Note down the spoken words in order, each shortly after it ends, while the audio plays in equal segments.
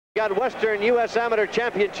Got Western U.S. Amateur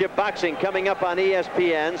Championship Boxing coming up on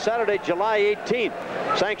ESPN Saturday, July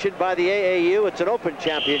 18th. Sanctioned by the AAU. It's an open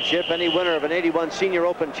championship. Any winner of an 81 Senior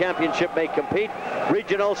Open Championship may compete.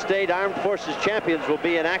 Regional, state, armed forces champions will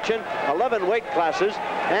be in action. 11 weight classes,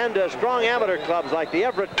 and strong amateur clubs like the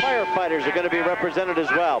Everett Firefighters are going to be represented as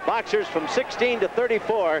well. Boxers from 16 to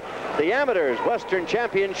 34. The Amateurs Western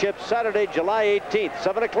Championship Saturday, July 18th,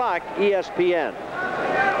 7 o'clock, ESPN.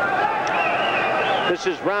 This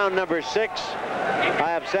is round number 6. I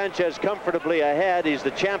have Sanchez comfortably ahead. He's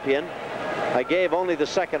the champion. I gave only the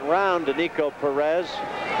second round to Nico Perez.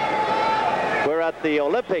 We're at the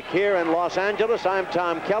Olympic here in Los Angeles. I'm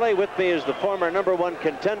Tom Kelly. With me is the former #1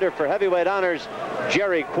 contender for heavyweight honors,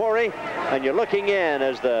 Jerry Quarry. And you're looking in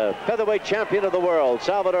as the featherweight champion of the world,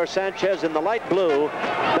 Salvador Sanchez, in the light blue,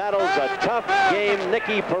 battles a tough game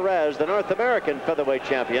Nico Perez, the North American featherweight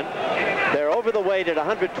champion. They're over the weight at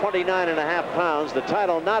 129.5 pounds. The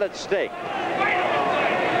title not at stake.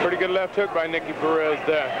 Pretty good left hook by Nico Perez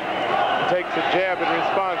there. Takes a jab in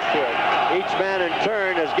response to it. Each man in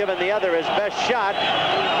turn has given the other his best shot.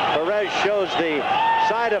 Perez shows the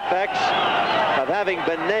side effects of having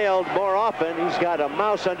been nailed more often. He's got a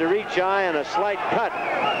mouse under each eye and a slight cut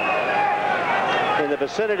in the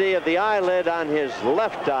vicinity of the eyelid on his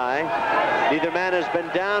left eye. Neither man has been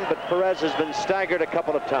down, but Perez has been staggered a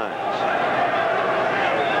couple of times.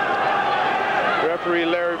 Referee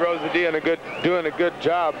Larry Rosadilla doing a good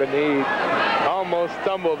job, and he almost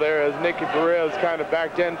stumbled there as Nico Perez kind of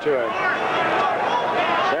backed into it.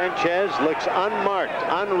 Sanchez looks unmarked,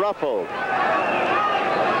 unruffled.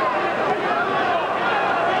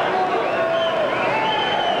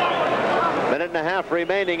 Minute and a half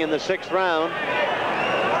remaining in the 6th round.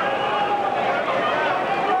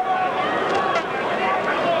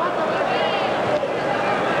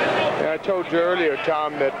 I told you earlier,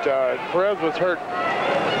 Tom, that Perez was hurt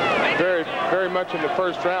very much in the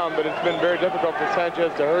first round, but it's been very difficult for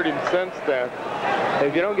Sanchez to hurt him since then.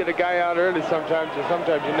 If you don't get a guy out early, sometimes you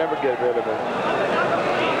never get rid of him.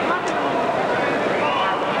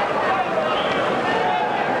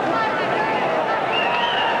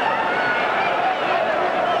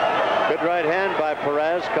 Good right hand by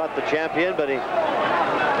Perez, caught the champion, but he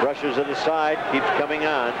rushes to the side, keeps coming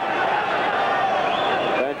on.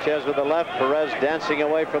 Sanchez with the left, Perez dancing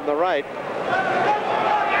away from the right.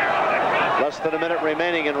 Less than a minute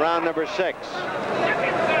remaining in round number 6.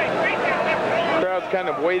 Crowd's kind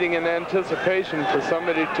of waiting in anticipation for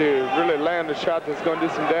somebody to really land a shot that's going to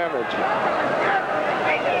do some damage.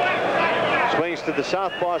 Swings to the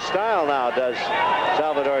southpaw style now, does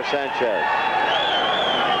Salvador Sanchez.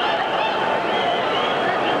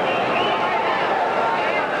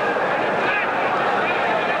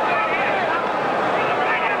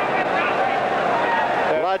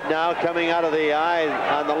 Now coming out of the eye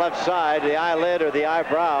on the left side, the eyelid or the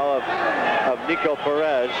eyebrow of Nico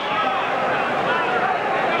Perez.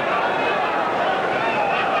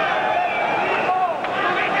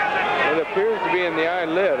 It appears to be in the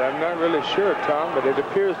eyelid. I'm not really sure, Tom, but it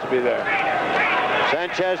appears to be there.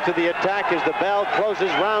 Sanchez to the attack as the bell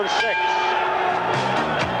closes round 6.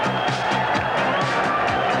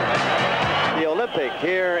 Olympic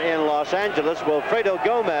here in Los Angeles. Wilfredo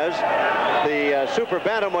Gomez, the super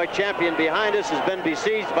bantamweight champion behind us, has been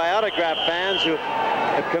besieged by autograph fans who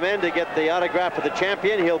have come in to get the autograph of the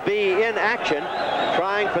champion. He'll be in action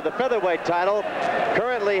trying for the featherweight title,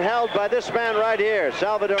 currently held by this man right here,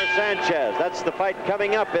 Salvador Sanchez. That's the fight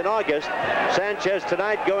coming up in August. Sanchez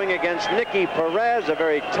tonight going against Nico Perez, a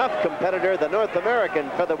very tough competitor, the North American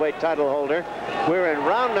featherweight title holder. We're in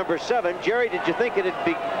round number 7. Jerry, did you think it'd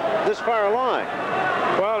be this far along?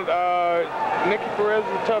 Well, Nico Perez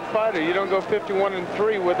is a tough fighter. You don't go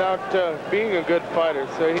 51-3 without being a good fighter.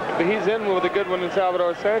 So he's in with a good one in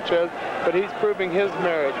Salvador Sanchez, but he's proving his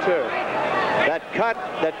merit too. That cut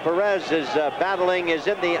that Perez is battling is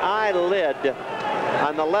in the eyelid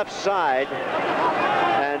on the left side.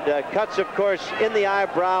 And cuts, of course, in the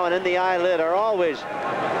eyebrow and in the eyelid are always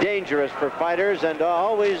dangerous for fighters, and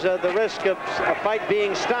always the risk of a fight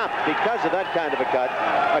being stopped because of that kind of a cut.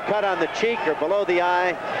 A cut on the cheek or below the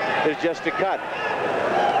eye is just a cut.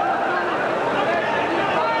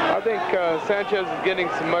 I think Sanchez is getting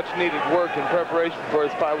some much needed work in preparation for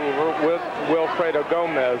his fight with Wilfredo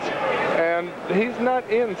Gomez. And he's not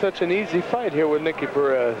in such an easy fight here with Nico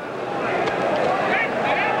Perez.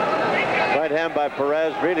 Right hand by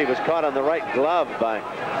Perez really was caught on the right glove by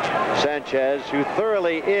Sanchez, who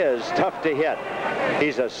thoroughly is tough to hit.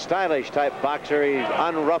 He's a stylish type boxer. He's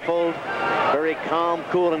unruffled, very calm,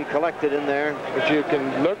 cool, and collected in there. But you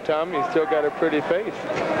can look, Tom, he's still got a pretty face.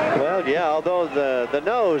 Well, yeah, although the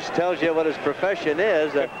nose tells you what his profession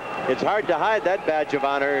is, it's hard to hide that badge of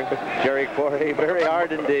honor, Jerry Quarry. Very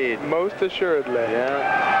hard indeed. Most assuredly.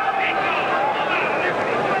 Yeah.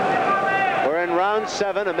 We're in round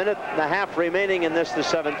 7, a minute and a half remaining in this, the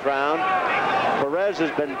 7th round. Perez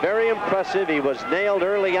has been very impressive. He was nailed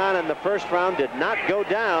early on in the first round, did not go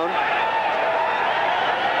down,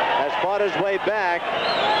 has fought his way back.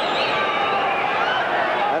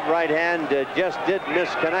 That right hand just did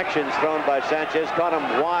miss connections thrown by Sanchez, caught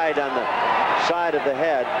him wide on the side of the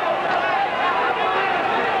head.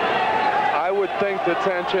 I would think that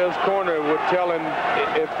Sanchez corner would tell him,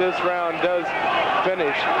 if this round does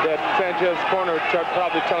finish, that Sanchez corner would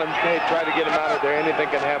probably tell him, hey, try to get him out of there.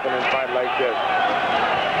 Anything can happen in a fight like this.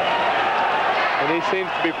 And he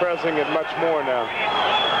seems to be pressing it much more now.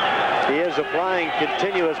 He is applying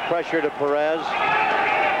continuous pressure to Perez.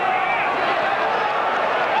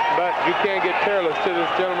 But you can't get careless, too.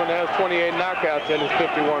 This gentleman has 28 knockouts in his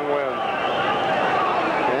 51 wins.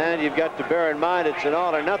 And you've got to bear in mind it's an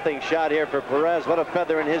all or nothing shot here for Perez. What a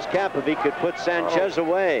feather in his cap if he could put Sanchez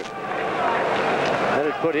away. That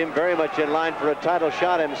would put him very much in line for a title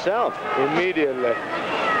shot himself. Immediately.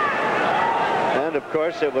 And of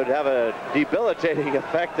course it would have a debilitating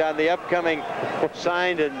effect on the upcoming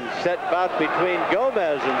signed and set bout between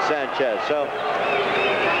Gomez and Sanchez. So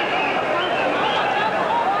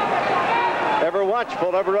ever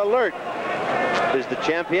watchful, ever alert is the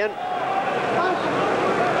champion.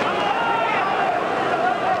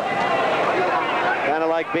 Kind of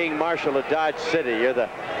like being marshal of Dodge City. You're the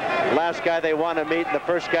last guy they want to meet and the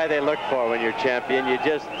first guy they look for when you're champion. You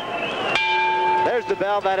just... There's the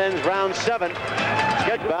bell. That ends round 7.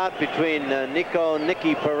 Good bout between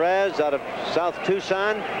Nicky Perez out of South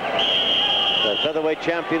Tucson, the featherweight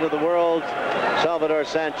champion of the world, Salvador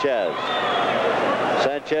Sanchez.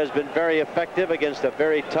 Sanchez been very effective against a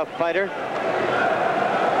very tough fighter.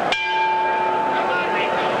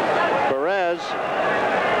 Perez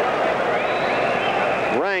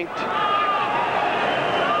ranked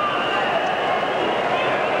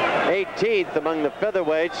 18th among the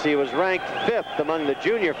featherweights. He was ranked 5th among the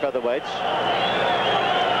junior featherweights.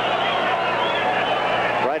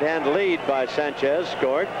 Right hand lead by Sanchez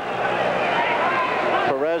scored.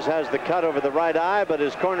 Perez has the cut over the right eye, but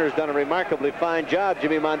his corner's done a remarkably fine job.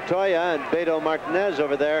 Jimmy Montoya and Beto Martinez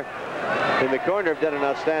over there in the corner have done an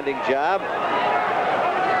outstanding job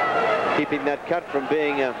keeping that cut from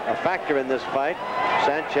being a factor in this fight.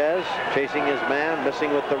 Sanchez chasing his man,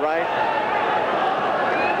 missing with the right.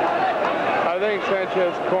 I think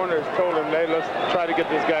Sanchez corners told him, hey, let's try to get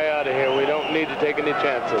this guy out of here. We don't need to take any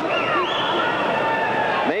chances.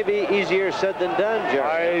 Maybe easier said than done,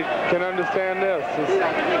 Jerry. I can understand this. This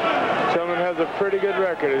gentleman has a pretty good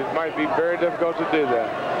record. It might be very difficult to do that.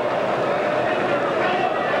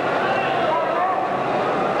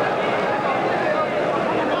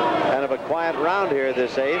 Kind of a quiet round here,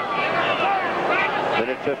 this 8th.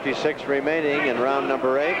 Minute 56 remaining in round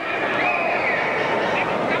number 8.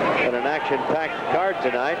 And an action-packed card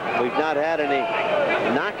tonight. We've not had any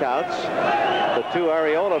knockouts. The two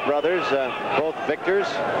Arreola brothers, both victors.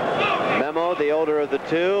 Memo, the older of the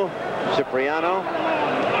two, Cipriano.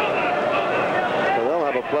 So they'll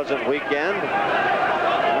have a pleasant weekend.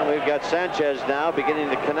 And we've got Sanchez now beginning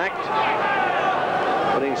to connect,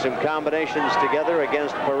 putting some combinations together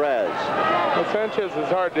against Perez. Well, Sanchez is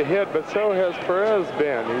hard to hit, but so has Perez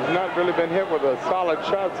been. He's not really been hit with a solid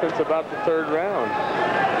shot since about the 3rd round.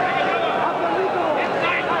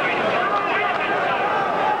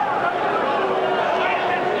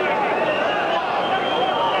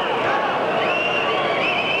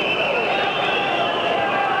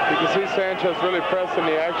 Sanchez really pressing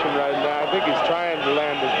the action right now. I think he's trying to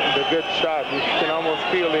land the good shot. You can almost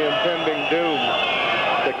feel the impending doom.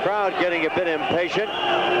 The crowd getting a bit impatient.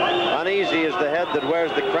 Uneasy is the head that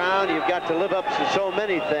wears the crown. You've got to live up to so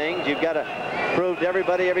many things. You've got to prove to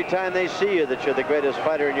everybody every time they see you that you're the greatest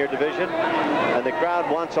fighter in your division. And the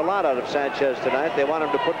crowd wants a lot out of Sanchez tonight. They want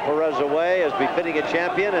him to put Perez away as befitting a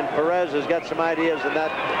champion, and Perez has got some ideas in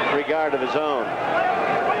that regard of his own.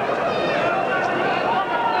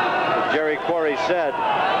 Jerry Quarry said,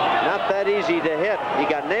 not that easy to hit. He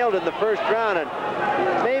got nailed in the 1st round, and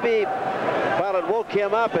maybe while it woke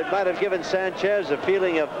him up, it might have given Sanchez a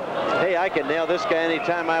feeling of, hey, I can nail this guy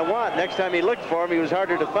anytime I want. Next time he looked for him, he was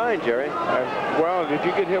harder to find, Jerry. Well, if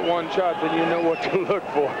you could hit one shot, then you know what to look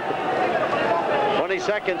for. 20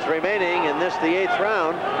 seconds remaining in this, the 8th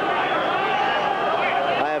round.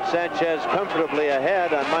 I have Sanchez comfortably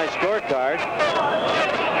ahead on my scorecard.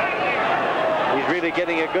 He's really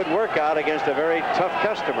getting a good workout against a very tough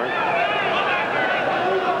customer.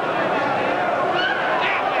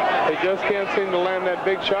 He just can't seem to land that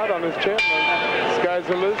big shot on his chin. This guy's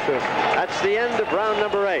elusive. That's the end of round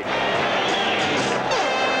number 8.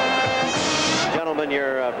 Gentlemen,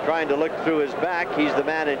 you're trying to look through his back. He's the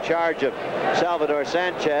man in charge of Salvador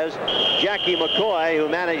Sanchez. Jackie McCoy, who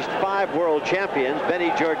managed 5 world champions. Benny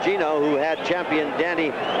Giorgino, who had champion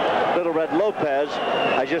Danny Little Red Lopez.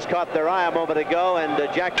 I just caught their eye a moment ago, and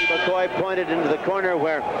Jackie McCoy pointed into the corner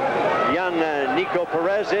where young Nico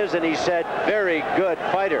Perez is, and he said, very good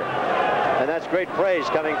fighter. And that's great praise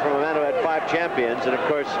coming from a man who had 5 champions. And of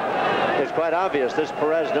course, it's quite obvious this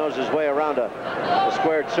Perez knows his way around a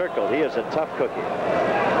squared circle. He is a tough cookie.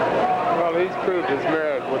 Well, he's proved his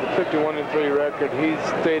merit with a 51-3 record. He's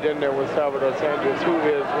stayed in there with Salvador Sanchez, who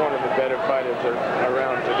is one of the better fighters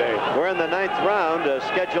around today. We're in the 9th round,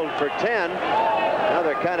 scheduled for 10. Now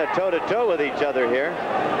they're kind of toe-to-toe with each other here.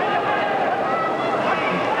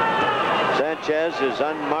 Sanchez is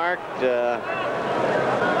unmarked,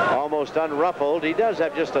 almost unruffled. He does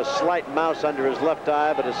have just a slight mouse under his left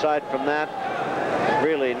eye, but aside from that,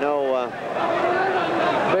 really no...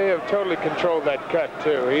 They have totally controlled that cut,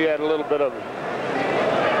 too. He had a little bit of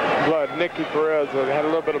blood. Nico Perez had a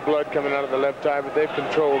little bit of blood coming out of the left eye, but they've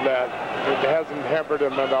controlled that. It hasn't hampered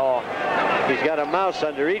him at all. He's got a mouse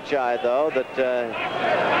under each eye, though, that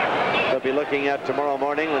he'll be looking at tomorrow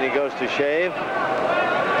morning when he goes to shave.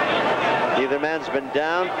 Neither man's been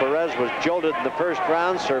down. Perez was jolted in the first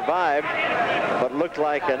round, survived, but looked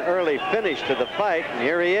like an early finish to the fight. And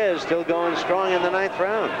here he is, still going strong in the 9th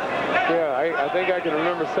round. Yeah, I think I can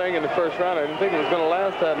remember saying in the first round, I didn't think it was going to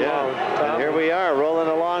last that long. And here we are, rolling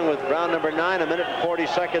along with round number 9, 1 minute and 40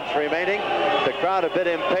 seconds remaining. The crowd a bit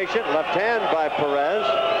impatient. Left hand by Perez.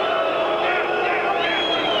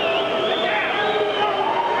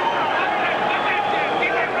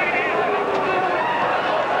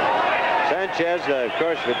 Sanchez, of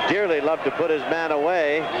course, would dearly love to put his man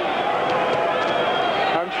away.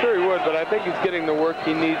 I'm sure he would, but I think he's getting the work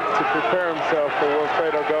he needs to prepare himself for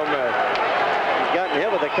Wilfredo Gomez. He's gotten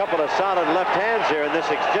hit with a couple of solid left hands here in this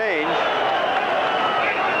exchange.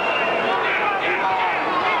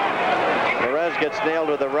 Perez gets nailed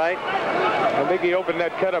with the right. I think he opened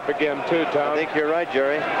that cut up again, too, Tom. I think you're right,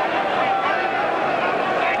 Jerry.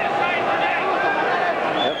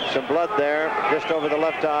 Some blood there, just over the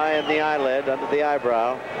left eye and the eyelid, under the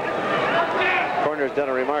eyebrow. Corner's done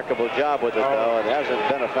a remarkable job with it, though. It hasn't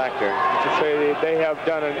been a factor. To say they have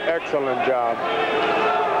done an excellent job.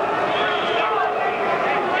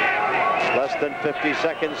 Less than 50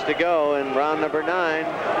 seconds to go in round number 9.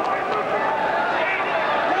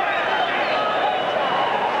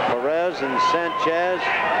 Perez and Sanchez.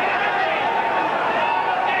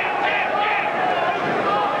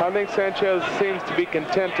 I think Sanchez seems to be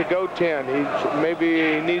content to go 10.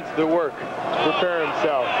 Maybe he needs the work to prepare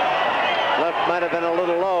himself. Left might have been a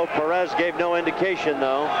little low. Perez gave no indication,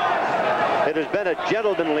 though. It has been a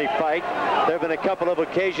gentlemanly fight. There have been a couple of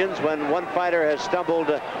occasions when one fighter has stumbled.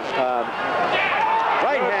 Right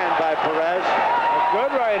hand by Perez. A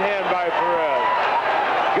good right hand by Perez.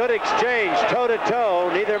 Good exchange, toe-to-toe.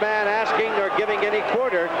 Neither man asking nor giving any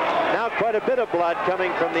quarter. Now quite a bit of blood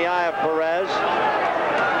coming from the eye of Perez.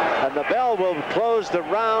 And the bell will close the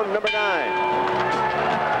round number 9.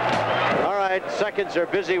 All right, seconds are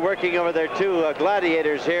busy working over their 2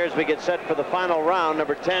 gladiators here as we get set for the final round,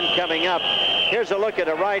 number 10 coming up. Here's a look at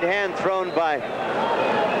a right hand thrown by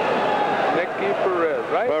Nico Perez,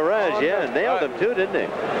 right? Perez, yeah, nailed him too, didn't he?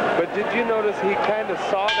 But did you notice he kind of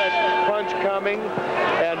saw that punch coming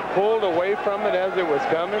and pulled away from it as it was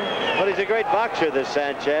coming? But he's a great boxer, this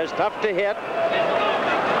Sanchez. Tough to hit.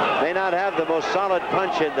 May not have the most solid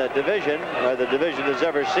punch in the division, or the division has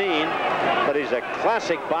ever seen, but he's a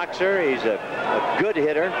classic boxer. He's a good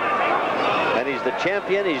hitter, and he's the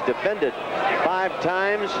champion. He's defended 5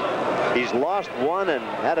 times. He's lost 1 and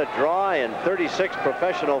had a draw in 36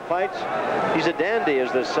 professional fights. He's a dandy,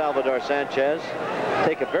 is this Salvador Sanchez.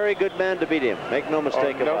 Take a very good man to beat him. Make no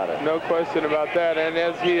mistake about it. No question about that. And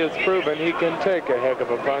as he has proven, he can take a heck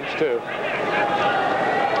of a punch, too.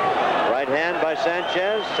 Right hand by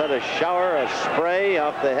Sanchez. Sent a shower of spray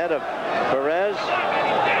off the head of Perez.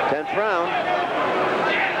 10th round.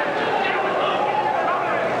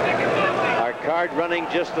 Our card running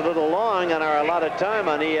just a little long on our allotted time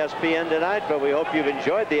on ESPN tonight, but we hope you've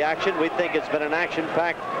enjoyed the action. We think it's been an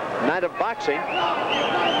action-packed night of boxing.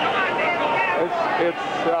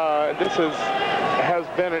 This is has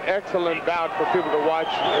been an excellent bout for people to watch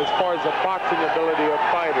as far as the boxing ability of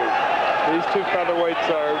fighters. These two featherweights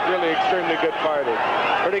are really extremely good fighters.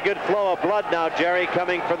 Pretty good flow of blood now, Jerry,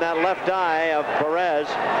 coming from that left eye of Perez.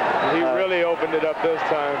 He really opened it up this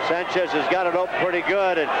time. Sanchez has got it open pretty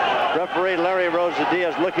good, and referee Larry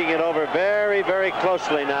Rosadilla's looking it over very, very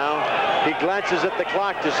closely now. He glances at the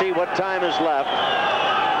clock to see what time is left.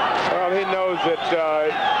 Well, he knows that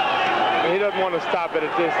he doesn't want to stop it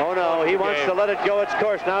at this. Oh, no, he wants to let it go its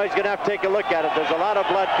course. Now he's going to have to take a look at it. There's a lot of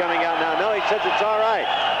blood coming out now. No, he says it's all right.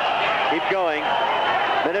 Keep going.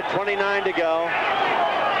 Minute 29 to go.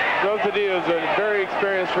 Rosadilla is a very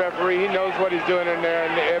experienced referee. He knows what he's doing in there,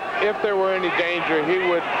 and if there were any danger, he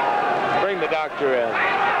would bring the doctor in.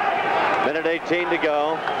 Minute 18 to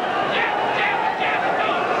go.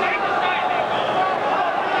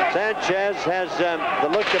 Sanchez has the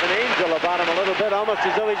look of an angel about him a little bit, almost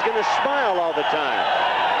as though he's going to smile all the time.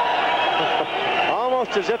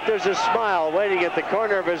 Almost as if there's a smile waiting at the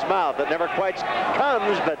corner of his mouth. It never quite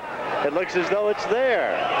comes, but it looks as though it's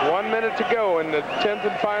there. 1 minute to go in the 10th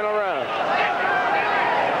and final round.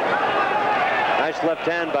 Nice left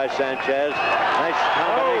hand by Sanchez. Nice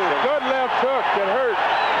combination. Oh, good left hook. It hurt.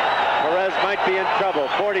 Perez might be in trouble.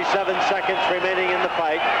 47 seconds remaining in the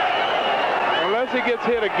fight. Unless he gets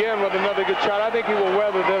hit again with another good shot, I think he will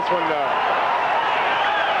weather this one now.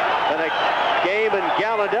 And a game and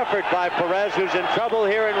gallant effort by Perez, who's in trouble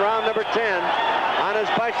here in round number 10. On his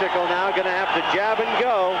bicycle now, going to have to jab and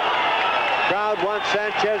go. Crowd wants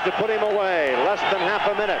Sanchez to put him away. Less than half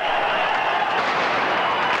a minute.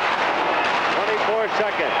 24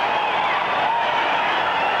 seconds.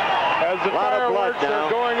 As the fireworks are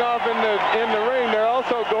going off in the ring, they're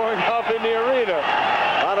also going off in the arena.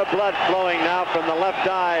 A lot of blood flowing now from the left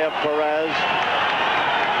eye of Perez.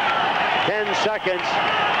 10 seconds.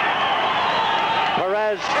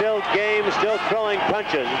 Perez still game, still throwing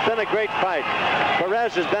punches. It's been a great fight.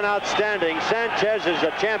 Perez has been outstanding. Sanchez is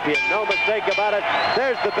a champion, no mistake about it.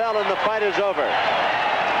 There's the bell and the fight is over.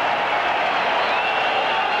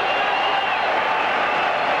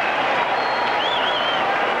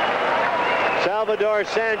 Salvador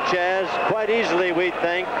Sanchez, quite easily we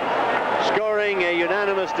think, scoring a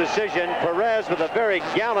unanimous decision. Perez with a very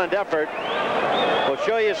gallant effort. We'll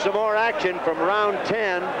show you some more action from round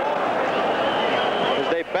 10 as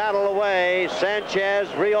they battle away.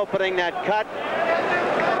 Sanchez reopening that cut.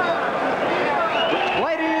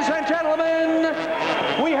 Ladies and gentlemen,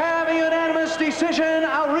 we have a unanimous decision.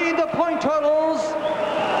 I'll read the point totals.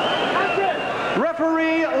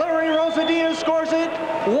 Referee Larry Rosadilla's scores it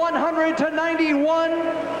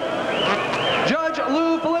 100-91. Judge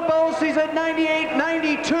Lou Filippo sees it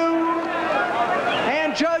 98-92.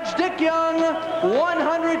 And Judge Dick Young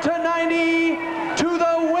 100-90 to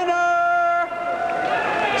the winner,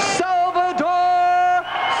 Salvador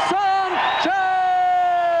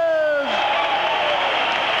Sanchez.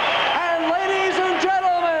 And ladies and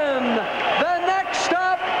gentlemen, the next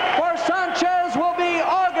stop for Sanchez will be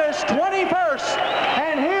August 21st,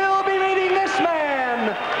 and he'll be meeting this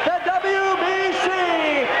man, the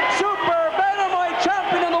WBC Super Bantamweight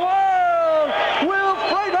Champion in the world,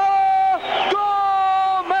 Wilfredo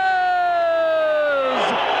Gomez.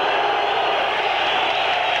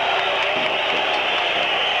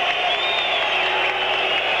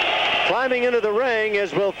 Climbing into the ring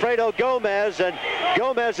is Wilfredo Gomez, and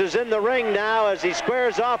Gomez is in the ring now as he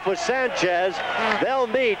squares off with Sanchez. They'll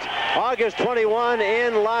meet August 21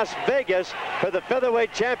 in Las Vegas for the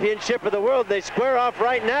featherweight championship of the world. They square off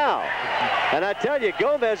right now. And I tell you,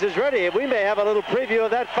 Gomez is ready. We may have a little preview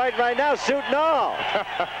of that fight right now, suit and all.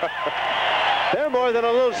 They're more than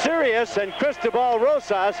a little serious, and Cristobal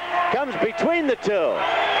Rosas comes between the two.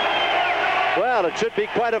 Well, it should be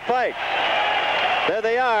quite a fight. There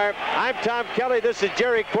they are. I'm Tom Kelly. This is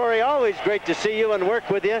Jerry Quarry. Always great to see you and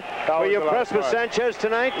work with you. Were you impressed with Sanchez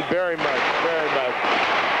tonight? Very much, very much.